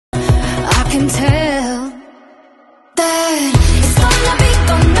can tell that it's gonna be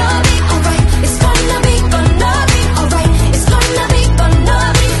alright. It's gonna be alright. It's gonna be.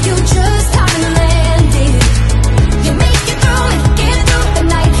 You just haven't landed. You make it through it, get through the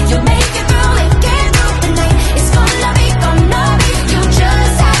night. You make it through it, get through the night. It's gonna be. You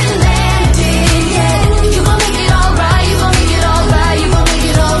just haven't landed yet. You gon' make it alright. You gon' make it alright. You gon' make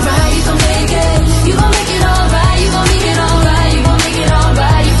it alright. You gon' make it. You gon' make it alright. You gon' make it alright. You gon' make it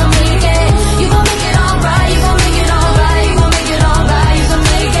alright. You gon' make it. You gon' make it alright. You gon' make it alright. You gon' make it alright. You gon'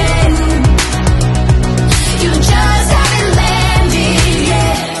 make it. You just haven't landed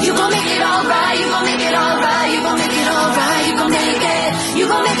yet. You gon' make it alright. You gon' make it alright. You gon' make it alright. You gon' make it. You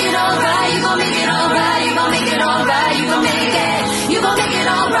gon' make it alright. You gon' make it alright.